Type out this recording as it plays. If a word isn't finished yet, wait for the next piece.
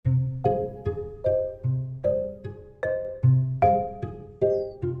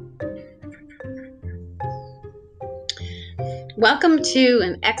Welcome to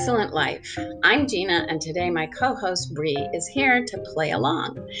An Excellent Life. I'm Gina, and today my co-host Bree is here to play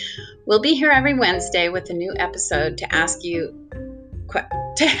along. We'll be here every Wednesday with a new episode to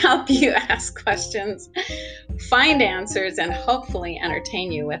help you ask questions, find answers, and hopefully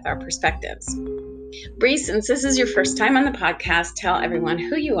entertain you with our perspectives. Bree, since this is your first time on the podcast, tell everyone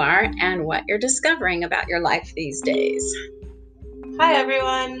who you are and what you're discovering about your life these days. Hi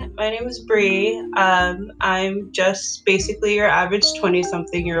everyone, my name is Bree. I'm just basically your average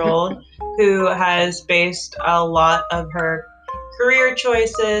 20-something-year-old who has based a lot of her career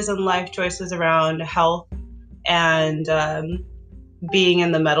choices and life choices around health and being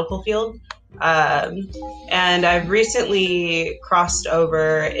in the medical field. And I've recently crossed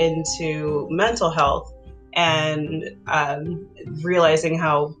over into mental health and realizing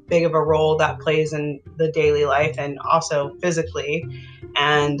how big of a role that plays in the daily life and also physically.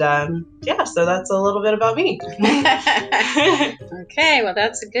 And so that's a little bit about me. Okay, well,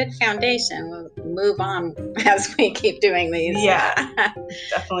 that's a good foundation. We'll move on as we keep doing these. Yeah,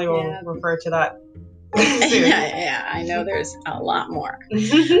 definitely will refer to that soon. Yeah, I know there's a lot more.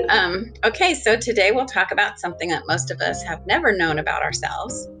 Okay, so today we'll talk about something that most of us have never known about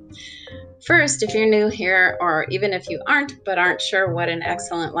ourselves. First, if you're new here, or even if you aren't sure what An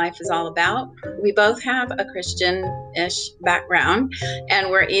Excellent Life is all about, we both have a Christian-ish background, and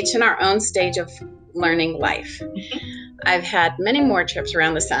we're each in our own stage of learning life. I've had many more trips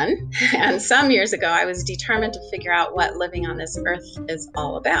around the sun, and some years ago, I was determined to figure out what living on this earth is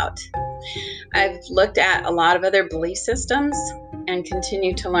all about. I've looked at a lot of other belief systems and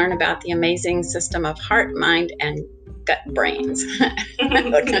continue to learn about the amazing system of heart, mind, and gut brains.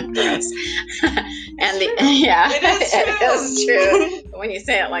 Gross. And it is true. But when you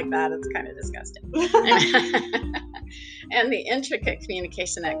say it like that, it's kind of disgusting. And the intricate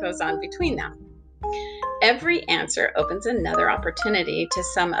communication that goes on between them. Every answer opens another opportunity to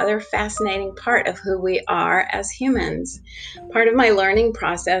some other fascinating part of who we are as humans. Part of my learning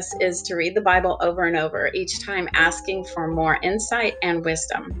process is to read the Bible over and over, each time asking for more insight and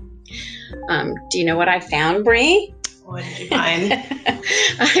wisdom. Do you know what I found, Bree? What did you find?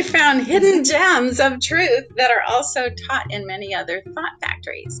 I found hidden gems of truth that are also taught in many other thought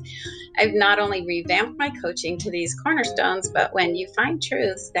factories. I've not only revamped my coaching to these cornerstones, but when you find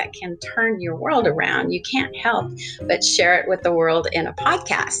truths that can turn your world around, you can't help but share it with the world in a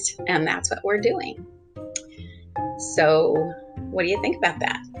podcast. And that's what we're doing. So what do you think about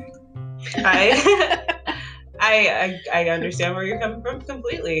that? I understand where you're coming from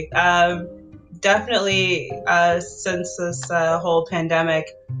completely. Definitely, since this whole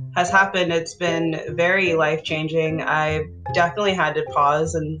pandemic has happened, it's been very life-changing. I've definitely had to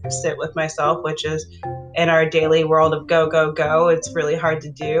pause and sit with myself, which is in our daily world of go, go, go. It's really hard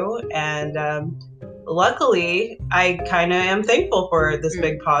to do. And luckily, I kind of am thankful for this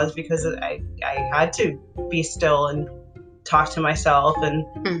big pause because I had to be still and talk to myself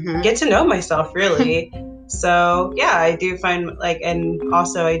and get to know myself, really. So yeah, I do find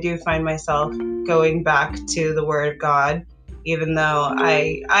I do find myself going back to the Word of God, even though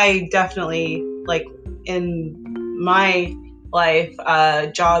I definitely, in my life,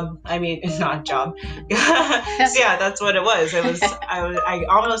 not job. So yeah, that's what it was. I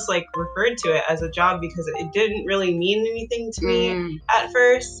almost referred to it as a job because it didn't really mean anything to me at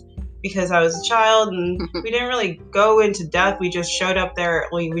first, because I was a child and we didn't really go into depth. We just showed up there.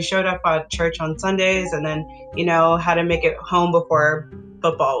 We showed up at church on Sundays and then, had to make it home before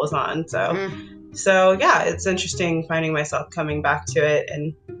football was on. So yeah, it's interesting finding myself coming back to it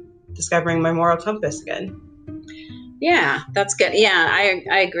and discovering my moral compass again. Yeah, that's good. Yeah,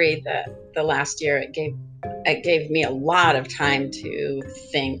 I agree that the last year it gave me a lot of time to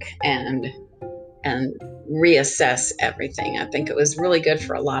think and reassess everything. I think it was really good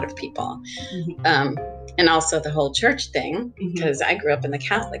for a lot of people. And also the whole church thing, because I grew up in the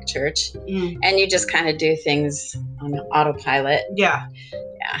Catholic Church, and you just kind of do things on autopilot. Yeah.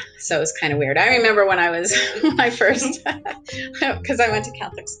 So it was kind of weird. I remember when I first, because I went to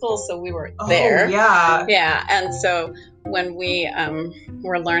Catholic school, so we were there. Yeah. And so when we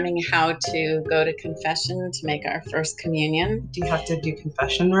were learning how to go to confession to make our first communion. Do you have to do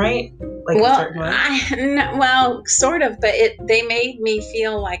confession right? Well, sort of, but they made me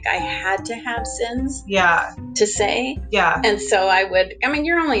feel like I had to have sins to say. Yeah. And so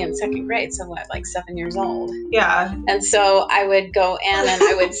you're only in second grade, so what, 7 years old? Yeah. And so I would go in and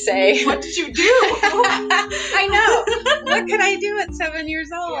I would say, what did you do? I know. What could I do at 7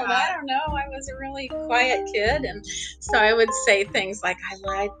 years old? Yeah. I don't know. I was a really quiet kid. And So I would say things like, I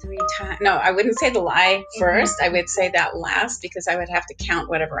lied 3 times. No, I wouldn't say the lie first. I would say that last because I would have to count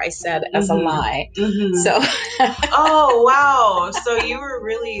whatever I said as a lie. So. Oh, wow. So you were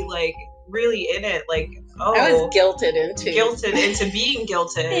really really in it. I was guilted into being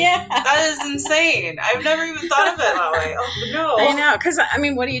guilted. Yeah. That is insane. I've never even thought of it that way. Oh, no. I know. Because,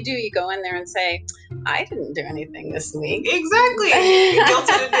 what do? You go in there and say, I didn't do anything this week. Exactly.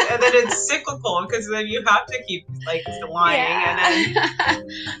 Guilted into, and then it's cyclical because then you have to keep lying. Yeah. And then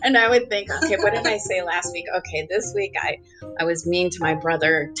and I would think, okay, what did I say last week? Okay, this week I was mean to my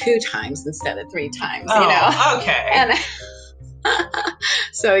brother 2 times instead of 3 times. Okay. And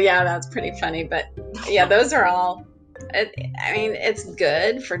so yeah, that's pretty funny. But yeah, those are all. It's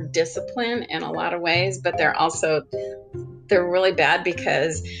good for discipline in a lot of ways, but they're really bad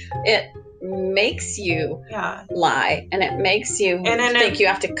because it makes you lie, and it makes you think you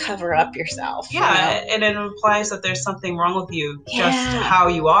have to cover up yourself. Yeah, and it implies that there's something wrong with you, just how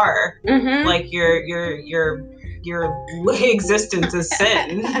you are. Like your existence is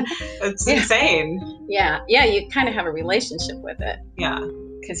sin. It's insane. Yeah, you kind of have a relationship with it. Yeah.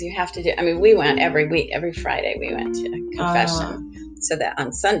 Because you have to do, we went every week, every Friday we went to confession so that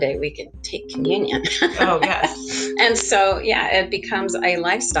on Sunday we could take communion. Oh, yes. And so, it becomes a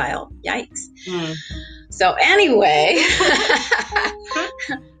lifestyle. Yikes. So anyway,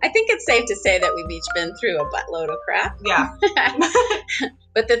 I think it's safe to say that we've each been through a buttload of crap. Yeah.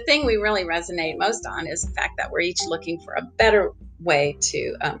 But the thing we really resonate most on is the fact that we're each looking for a better way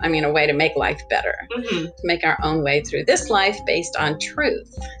to, a way to make life better, to make our own way through this life based on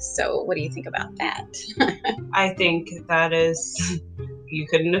truth. So what do you think about that? I think that is, you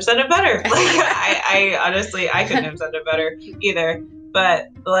couldn't have said it better. I honestly, I couldn't have said it better either. But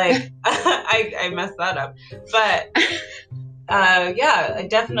I messed that up. But I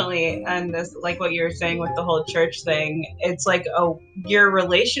definitely, and this, like what you were saying with the whole church thing, it's your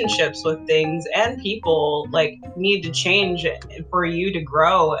relationships with things and people need to change for you to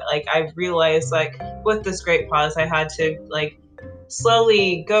grow. I've realized with this great pause, I had to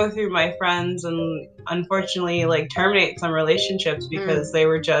slowly go through my friends and unfortunately terminate some relationships because they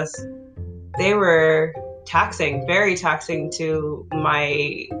were taxing, very taxing to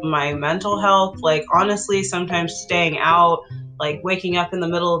my mental health. Honestly, sometimes staying out, waking up in the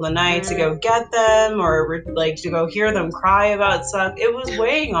middle of the night to go get them, or to go hear them cry about stuff. It was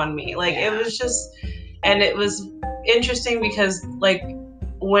weighing on me. It was just, and it was interesting because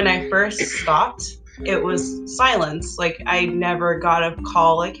when I first stopped, it was silence. I never got a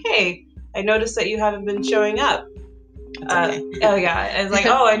call hey, I noticed that you haven't been showing up. It's I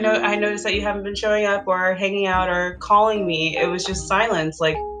noticed that you haven't been showing up or hanging out or calling me. It was just silence.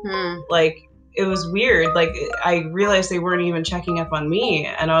 It was weird. I realized they weren't even checking up on me,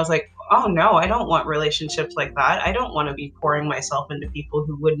 and I was like, oh no, I don't want relationships like that. I don't want to be pouring myself into people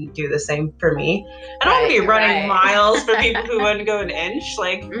who wouldn't do the same for me. I don't want to be running miles for people who wouldn't go an inch.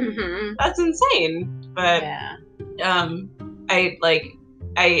 That's insane. But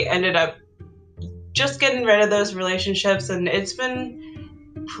I ended up just getting rid of those relationships, and it's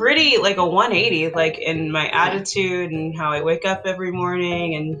been pretty a 180 in my attitude and how I wake up every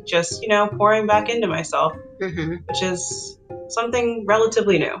morning, and just pouring back into myself, which is something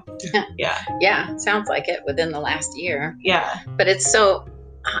relatively new. Yeah, sounds like it within the last year. But it's so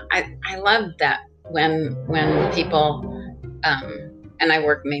I love that when people and I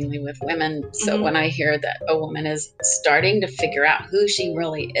work mainly with women, so when I hear that a woman is starting to figure out who she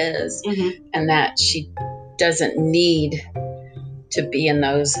really is, and that she doesn't need to be in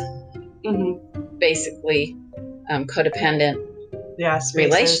those basically codependent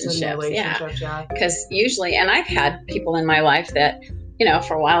relationships. Because usually, and I've had people in my life that,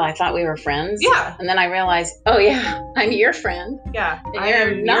 for a while I thought we were friends. And then I realized, oh yeah, I'm your friend. And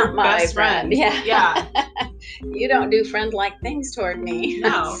you're not my friend. You don't do friend-like things toward me.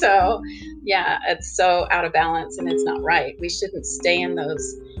 No. So it's so out of balance, and it's not right. We shouldn't stay in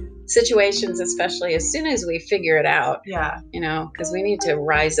those situations, especially as soon as we figure it out. Because we need to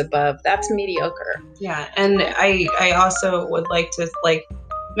rise above. That's mediocre. And I also would like to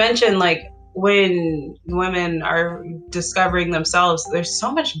mention when women are discovering themselves, there's so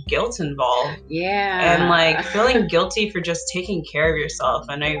much guilt involved. And feeling guilty for just taking care of yourself,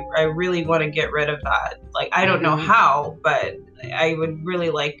 and I really want to get rid of that. I don't know how, but I would really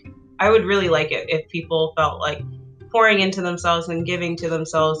like it if people felt pouring into themselves and giving to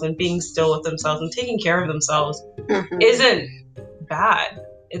themselves and being still with themselves and taking care of themselves isn't bad.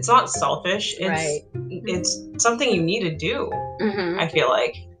 It's not selfish. It's something you need to do. I feel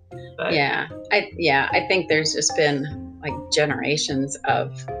like. But. I think there's just been generations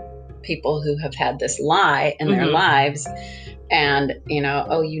of people who have had this lie in their lives. And,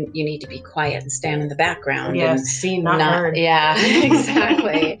 oh, you need to be quiet and stand in the background. Yes, and seen, not heard. Yeah,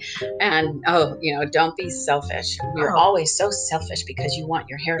 exactly. And, don't be selfish. You're always so selfish because you want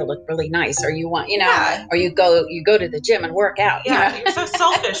your hair to look really nice, or you want, or you go to the gym and work out. Yeah, you're so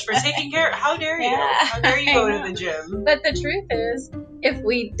selfish for taking care. How dare you? How dare you go to the gym? But the truth is, if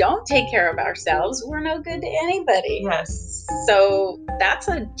we don't take care of ourselves, we're no good to anybody. Yes. So that's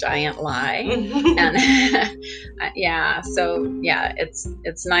a giant lie. And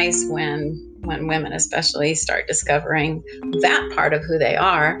it's nice when women especially start discovering that part of who they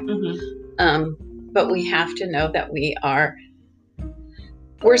are. But we have to know that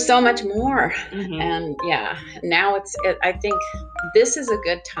we're so much more. And now I think this is a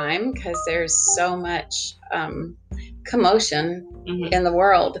good time because there's so much commotion in the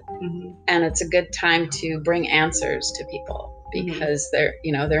world, and it's a good time to bring answers to people because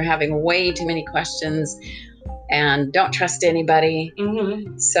they're having way too many questions and don't trust anybody.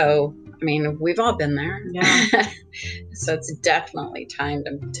 So we've all been there. Yeah. So it's definitely time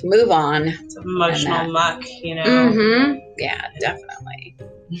to move on. It's emotional muck, Yeah, definitely.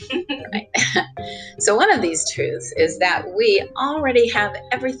 Right. So one of these truths is that we already have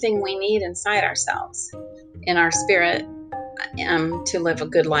everything we need inside ourselves, in our spirit, to live a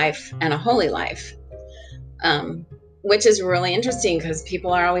good life and a holy life. Which is really interesting because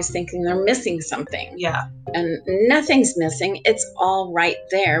people are always thinking they're missing something. Yeah. And nothing's missing. It's all right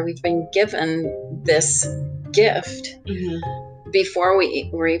there. We've been given this gift before we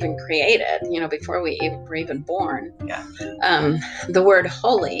were even created, before we were even born. Yeah. The word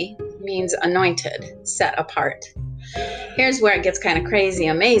holy means anointed, set apart. Here's where it gets kind of crazy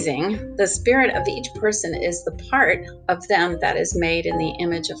amazing. The spirit of each person is the part of them that is made in the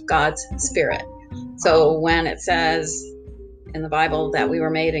image of God's spirit. So when it says in the Bible that we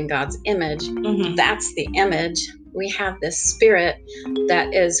were made in God's image, that's the image. We have this spirit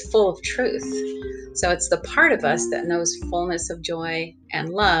that is full of truth. So it's the part of us that knows fullness of joy and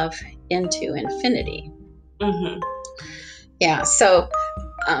love into infinity. Yeah, so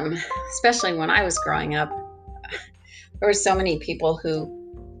especially when I was growing up, there were so many people who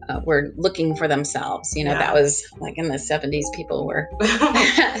were looking for themselves. That was like in the 70s, people were,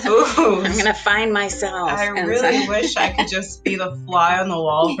 I'm going to find myself. I really wish I could just be the fly on the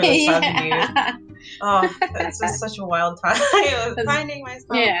wall for the 70s. Oh, that's just such a wild time. Finding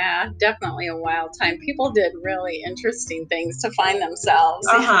myself. Yeah, definitely a wild time. People did really interesting things to find themselves.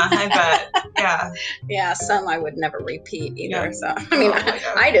 I bet. Yeah. Yeah, some I would never repeat either. Yeah. So,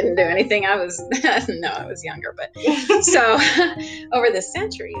 I didn't do anything. I was younger. But so over the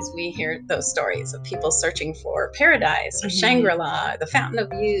centuries, we hear those stories of people searching for paradise or Shangri-La, the Fountain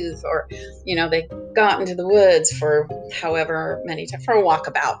of Youth, or, they go out into the woods for however many times, for a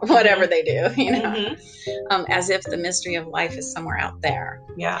walkabout, whatever they do, as if the mystery of life is somewhere out there.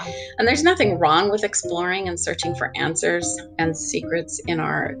 Yeah. And there's nothing wrong with exploring and searching for answers and secrets in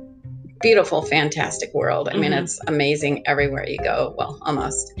our beautiful, fantastic world. It's amazing everywhere you go. Well,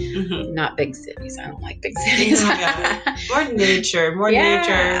 almost. Not big cities. I don't like big cities. More nature,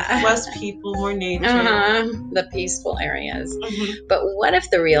 less people, more nature. The peaceful areas. But what if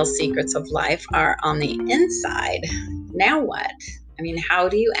the real secrets of life are on the inside? Now what? How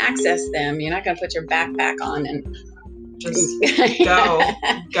do you access them? You're not going to put your backpack on and just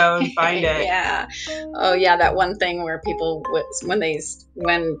go and find it. Yeah. Oh yeah, that one thing where people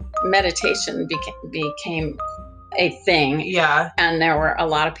when meditation became a thing. Yeah. And there were a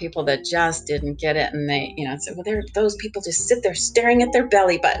lot of people that just didn't get it, and they, said, well, those people just sit there staring at their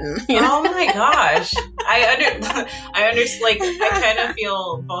belly button. Oh my gosh. I understand. Like, I kind of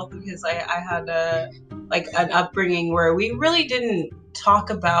feel both because I had an upbringing where we really didn't talk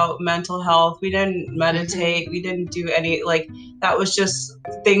about mental health. We didn't meditate. We didn't do any, that was just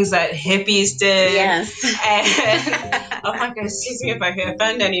things that hippies did. Yes. And I'm not going to, excuse me if I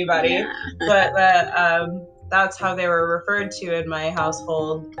offend anybody, but that's how they were referred to in my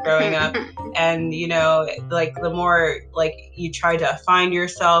household growing up. And, the more, you try to find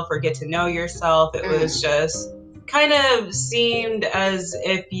yourself or get to know yourself, it was just kind of seemed as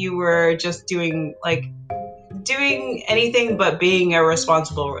if you were just doing anything but being a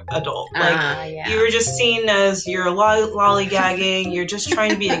responsible adult. You were just seen as you're lollygagging, you're just trying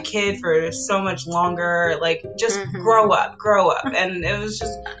to be a kid for so much longer, just grow up. And it was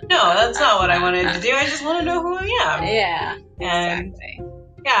just, no, that's not what I wanted to do. I just want to know who I am. Yeah, and exactly.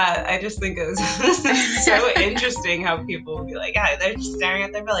 Yeah, I just think it was so interesting how people would be like, they're just staring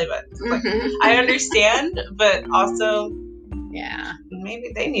at their belly buttons. I understand, but also,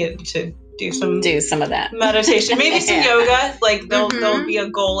 maybe they needed to do some of that meditation, maybe some Yeah. yoga. Like there'll be a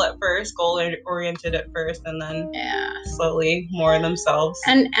goal at first, goal oriented at first, and then slowly more themselves.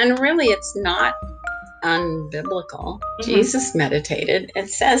 And really, it's not unbiblical. Jesus meditated. It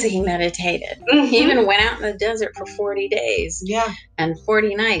says he meditated. He even went out in the desert for 40 days and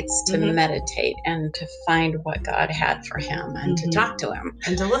 40 nights to meditate and to find what God had for him and to talk to him.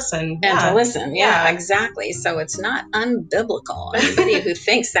 And to listen. And to listen. Yeah, exactly. So it's not unbiblical. Anybody who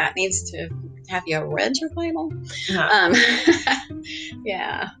thinks that needs to have you read your Bible?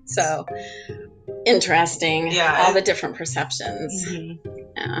 Yeah. So interesting. All the different perceptions.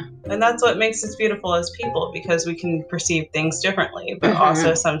 Yeah. And that's what makes us beautiful as people, because we can perceive things differently, but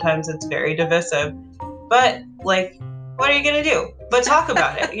also sometimes it's very divisive. But like, what are you going to do? But talk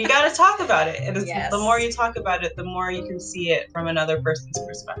about it. You got to talk about it. And the more you talk about it, the more you can see it from another person's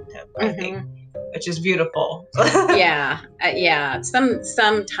perspective, I think, which is beautiful.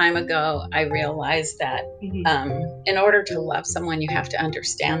 Some time ago, I realized that in order to love someone, you have to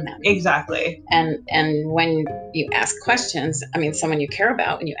understand them. Exactly. And when you ask questions, I mean, someone you care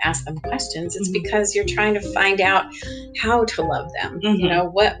about, when you ask them questions, it's because you're trying to find out how to love them. You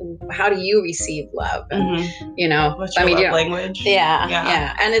know, how do you receive love? And, you know, what's your love language?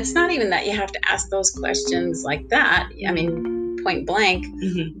 Yeah. And it's not even that you have to ask those questions like that. I mean, point blank,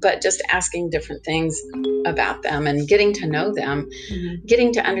 but just asking different things about them and getting to know them,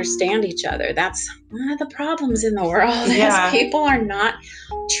 getting to understand each other. That's one of the problems in the world is people are not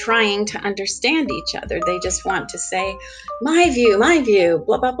trying to understand each other. They just want to say, my view,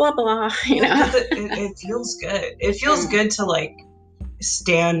 blah, blah, blah, blah. You know, it feels good. It feels good to like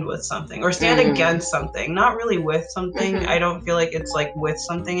stand with something or stand against something, not really with something. I don't feel like it's like with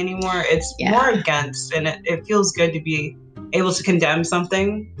something anymore. It's more against, and it feels good to be able to condemn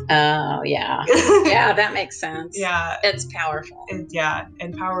something. Oh, yeah. Yeah, that makes sense. Yeah. It's powerful.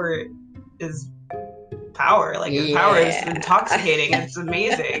 And power is power. Like, power is intoxicating. It's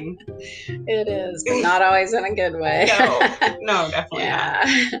amazing. It is, but not always in a good way. No, definitely not.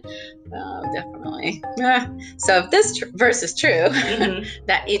 Oh, definitely. So if this verse is true,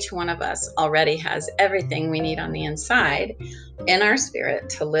 that each one of us already has everything we need on the inside in our spirit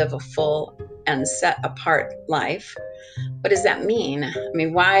to live a full and set apart life, what does that mean? I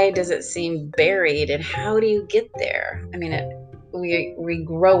mean, why does it seem buried, and how do you get there? I mean, we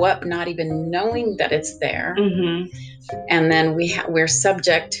grow up not even knowing that it's there, and then we're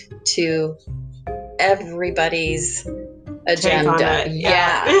subject to everybody's agenda.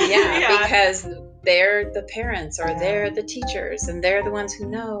 Because they're the parents, or they're the teachers, and they're the ones who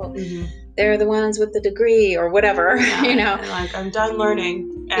know. They're the ones with the degree or whatever, you know. And like, I'm done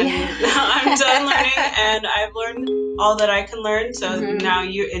learning, and I'm done learning, and I've learned all that I can learn. So now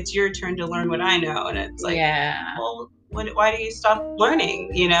it's your turn to learn what I know, and it's like, well, why do you stop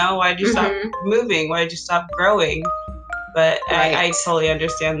learning? You know, why did you stop moving? Why did you stop growing? But I totally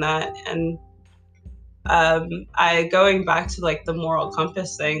understand that, and I going back to like the moral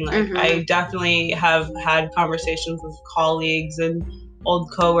compass thing, like I definitely have had conversations with colleagues and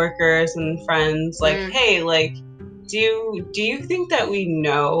old coworkers and friends, like, hey, like, do you think that we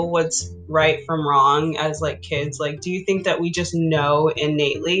know what's right from wrong as like kids? Like, do you think that we just know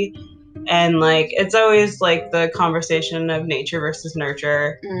innately? And like, it's always like the conversation of nature versus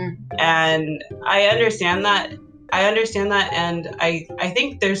nurture. And I understand that. And I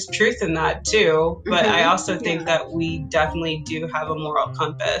think there's truth in that too, but I also think that we definitely do have a moral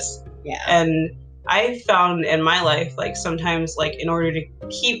compass. And I found in my life, like, sometimes, like, in order to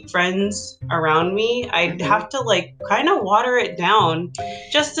keep friends around me, I'd have to like kind of water it down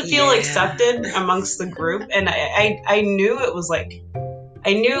just to feel accepted amongst the group. And I knew it was like,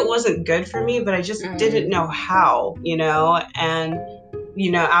 I knew it wasn't good for me, but I just didn't know how, you know. And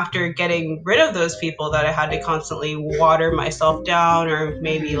you know, after getting rid of those people that I had to constantly water myself down, or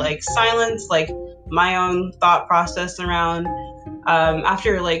maybe like silence like my own thought process around,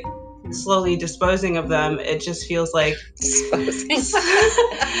 after like slowly disposing of them, it just feels like disposing.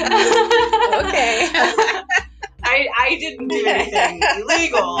 Okay. I didn't do anything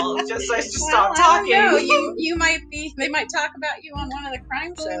illegal. I just stopped talking. No, you might be. They might talk about you on one of the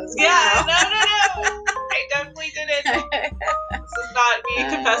crime shows. Yeah, no. I definitely didn't. This is not me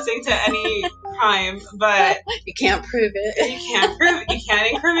confessing to any crime, but you can't prove it. You can't prove it. You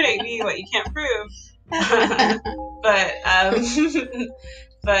can't incriminate me what you can't prove.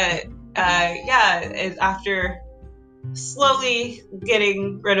 It's after slowly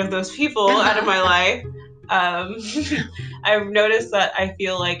getting rid of those people out of my life. I've noticed that I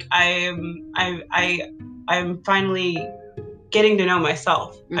feel like I'm finally getting to know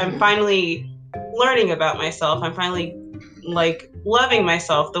myself. I'm finally learning about myself. I'm finally like loving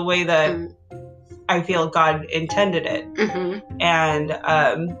myself the way that I feel God intended it. And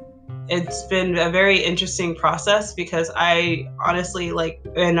it's been a very interesting process because I honestly, like,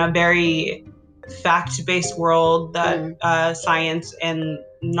 in a very fact-based world that science and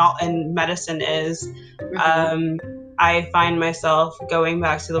not and medicine is, I find myself going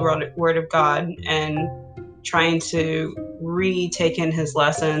back to the word of God and trying to retake in his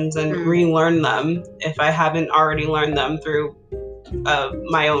lessons and relearn them if I haven't already learned them through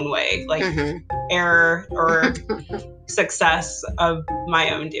my own way, like error or success of my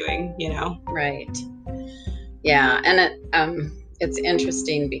own doing, you know? Right. Yeah. And it's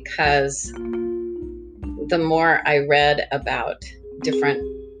interesting because the more I read about different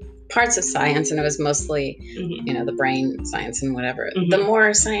parts of science, and it was mostly, you know, the brain science and whatever, the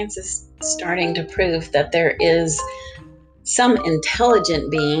more science is starting to prove that there is some intelligent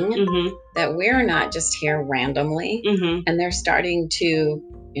being, that we're not just here randomly, and they're starting to,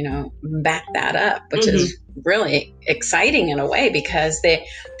 you know, back that up, which is really exciting in a way because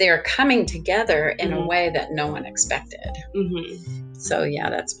they're coming together in a way that no one expected. So yeah,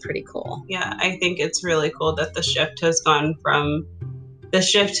 that's pretty cool. Yeah, I think it's really cool that the shift has gone from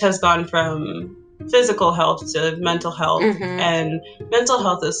physical health to mental health, and mental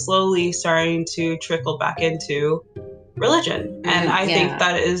health is slowly starting to trickle back into religion. And I think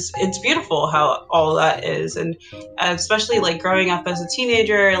that it's beautiful how all that is. And especially like growing up as a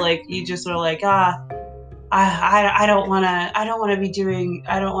teenager, like you just were like, I don't want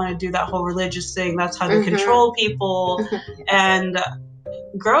to do that whole religious thing. That's how they control people. And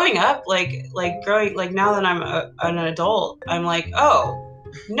growing up, like now that I'm an adult, I'm like, oh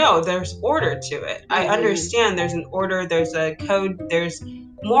no, there's order to it. I understand there's an order, there's a code, there's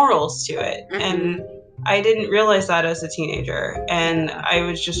morals to it. And I didn't realize that as a teenager. And I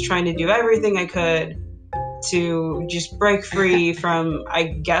was just trying to do everything I could to just break free from, I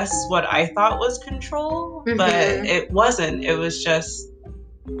guess, what I thought was control, but it wasn't. It was just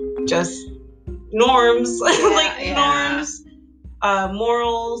norms, norms,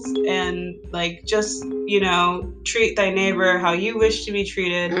 morals, and like just, you know, treat thy neighbor how you wish to be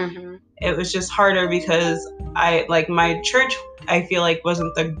treated. It was just harder because my church, I feel like,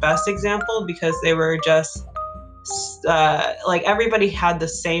 wasn't the best example because they were just like everybody had the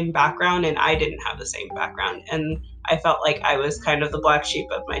same background and I didn't have the same background, and I felt like I was kind of the black sheep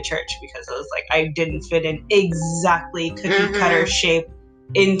of my church because I was like, I didn't fit in exactly cookie cutter shape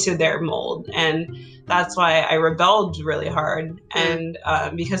into their mold, and that's why I rebelled really hard. And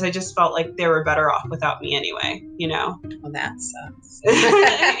because I just felt like they were better off without me anyway, you know. Well, that sucks.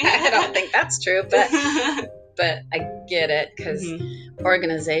 I don't think that's true, but I get it, because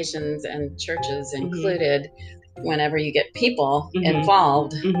organizations and churches included, whenever you get people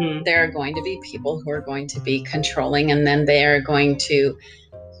involved, there are going to be people who are going to be controlling, and then they are going to,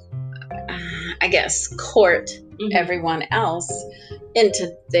 I guess, court everyone else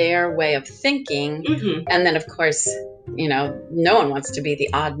into their way of thinking. And then, of course, you know, no one wants to be the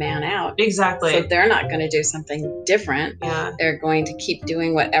odd man out. Exactly. So they're not going to do something different. They're going to keep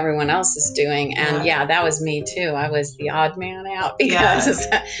doing what everyone else is doing. And that was me too. I was the odd man out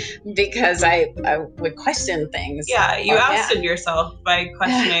because I would question things. Yeah, you ousted yourself by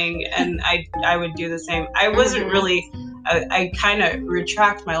questioning, and I would do the same. I wasn't really, I kind of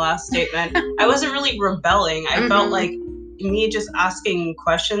retract my last statement. I wasn't really rebelling. I felt like me just asking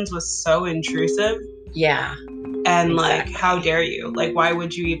questions was so intrusive. Yeah. And like, how dare you? Like, why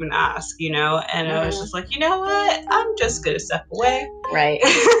would you even ask, you know? And I was just like, you know what? I'm just going to step away. Right.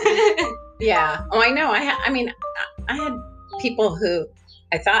 Yeah. Oh, I know. I had people who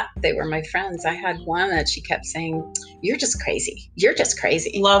I thought they were my friends. I had one that she kept saying, "You're just crazy. You're just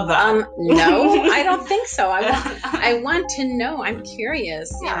crazy." Love that. No, I don't think so. I want to know. I'm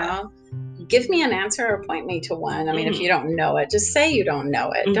curious, you know. Give me an answer or point me to one. I mean, if you don't know it, just say you don't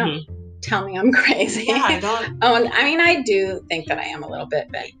know it. Don't tell me I'm crazy. Yeah, I don't. I mean, I do think that I am a little bit,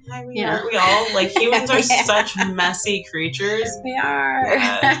 but I mean, aren't we all? Like, humans are such messy creatures. We are.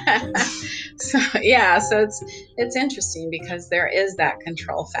 So it's interesting because there is that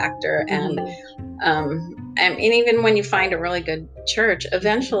control factor, and even when you find a really good church,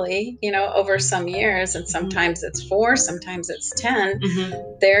 eventually, you know, over some years, and sometimes it's 4, sometimes it's 10,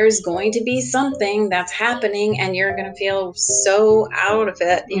 there's going to be something that's happening, and you're going to feel so out of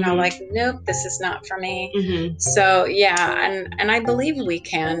it, you know, like, nope, this is not for me. So and I believe we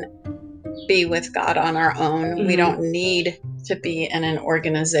can be with God on our own. We don't need to be in an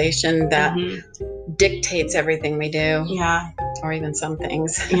organization that dictates everything we do. Or even some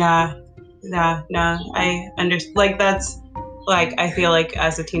things. No, I understand. Like, that's like, I feel like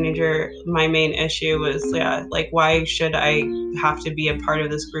as a teenager, my main issue was, like, why should I have to be a part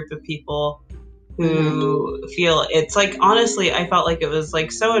of this group of people who feel, it's like, honestly, I felt like it was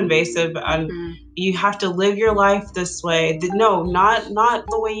like so invasive, and you have to live your life this way. No, not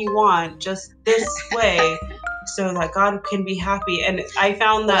the way you want, just this way, so that God can be happy. And I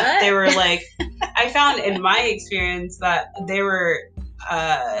found that they were like, I found in my experience that they were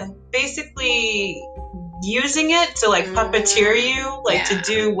basically using it to like puppeteer you, like to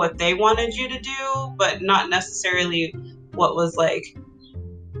do what they wanted you to do, but not necessarily what was like,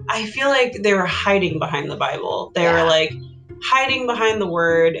 I feel like they were hiding behind the Bible. They were like hiding behind the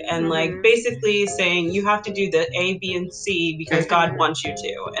word and like basically saying you have to do the A, B, and C because God wants you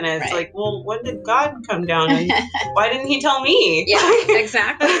to. And it's like, well, when did God come down and why didn't he tell me? Yeah,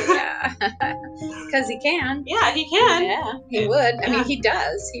 exactly. Yeah. Because he can. Yeah, he can. Yeah, he would. I mean, he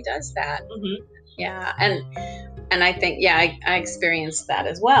does. He does that. Yeah. And I think, I experienced that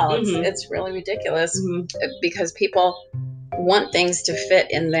as well. It's really ridiculous because people want things to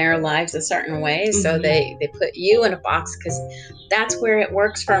fit in their lives a certain way, so they put you in a box because that's where it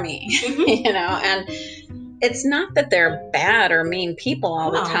works for me. You know, and it's not that they're bad or mean people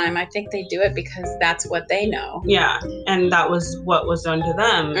all the time. I think they do it because that's what they know. Yeah, and that was what was done to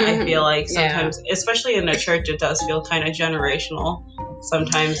them. I feel like sometimes, especially in a church, it does feel kind of generational.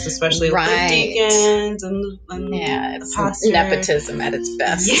 Sometimes, especially with the deacons and it's the pastor. Nepotism at its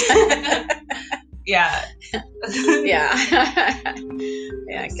best. Yeah. It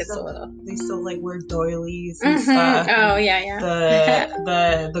gets a little. They still like wear doilies and stuff. Oh yeah.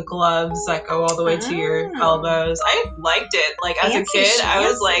 The gloves that go all the way to your elbows. I liked it. Like as a kid, I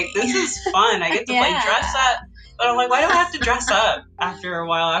was like, this is fun. I get to like dress up. But I'm like, why do I have to dress up after a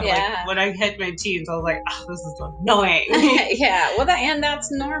while? Like when I hit my teens, I was like, oh, this is annoying. Well, and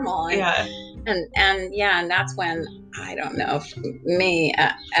that's normal. And that's when, I don't know, me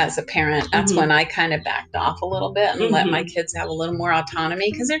as a parent, that's when I kind of backed off a little bit and let my kids have a little more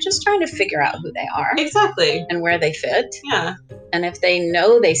autonomy because they're just trying to figure out who they are. Exactly. And where they fit. Yeah. And if they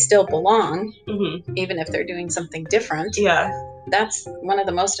know they still belong, even if they're doing something different. Yeah. That's one of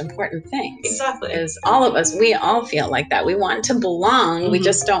the most important things. Exactly. Is all of us, we all feel like that. We want to belong. We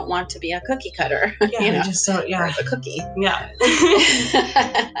just don't want to be a cookie cutter. Yeah, you know, just don't, or the cookie. Yeah.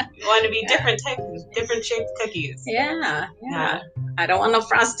 You want to be different shaped cookies. Yeah. I don't want no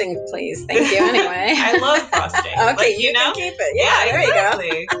frosting, please. Thank you anyway. I love frosting. Okay, like, you can keep it. Yeah, there exactly.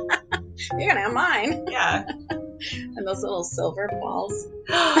 You go. You're going to have mine. Yeah. And those little silver balls.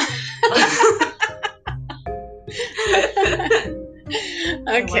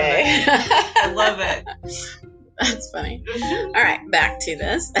 Okay. I love it. That's funny. All right, back to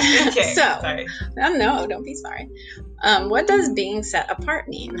this. Okay. So, sorry. No, don't be sorry. What does being set apart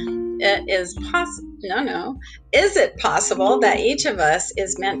mean? Is it possible that each of us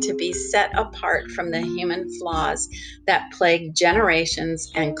is meant to be set apart from the human flaws that plague generations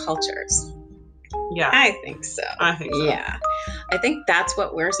and cultures? Yeah. I think so. Yeah. I think that's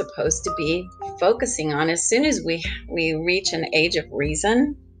what we're supposed to be focusing on. As soon as we reach an age of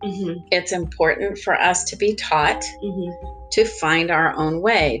reason, it's important for us to be taught to find our own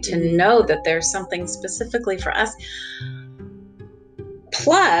way, to know that there's something specifically for us.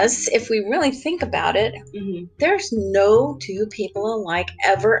 Plus, if we really think about it, there's no two people alike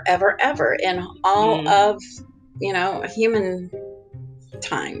ever, ever, ever in all of, human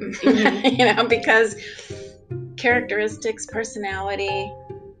time, because characteristics, personality,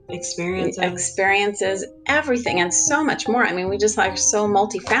 experiences, everything, and so much more. I mean, we just are so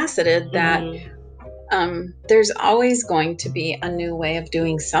multifaceted that there's always going to be a new way of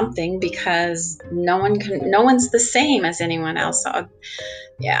doing something because no one's the same as anyone else. So,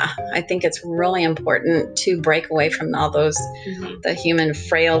 I think it's really important to break away from all those the human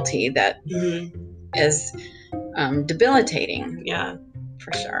frailty that is debilitating. Yeah.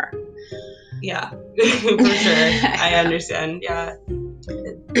 For sure. Yeah, for sure. I understand. Yeah.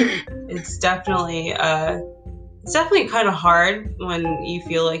 It's definitely kind of hard when you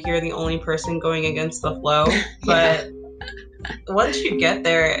feel like you're the only person going against the flow. But once you get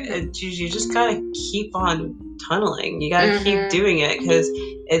there, you just gotta keep on tunneling. You gotta keep doing it because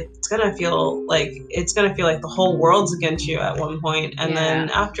it's gonna feel like the whole world's against you at one point, and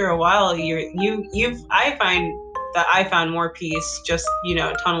then after a while, I found more peace just,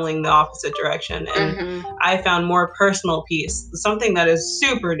 tunneling the opposite direction. And I found more personal peace, something that is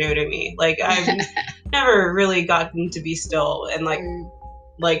super new to me. Like, I've never really gotten to be still and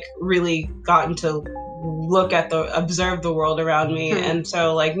like really gotten to observe the world around me. And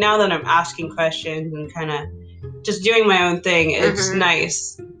so, like, now that I'm asking questions and kind of just doing my own thing, it's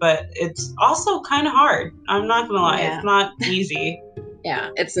nice but it's also kind of hard. I'm not gonna lie, Yeah. it's not easy.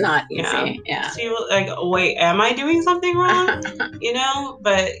 Yeah, it's not easy. Yeah. So you like, wait, am I doing something wrong?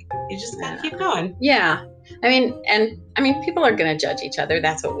 But you just gotta keep going. Yeah. I mean, people are going to judge each other.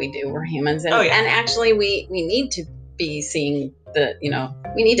 That's what we do. We're humans. And, and actually, we need to be seeing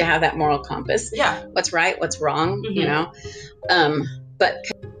we need to have that moral compass. Yeah. What's right, what's wrong, Mm-hmm. But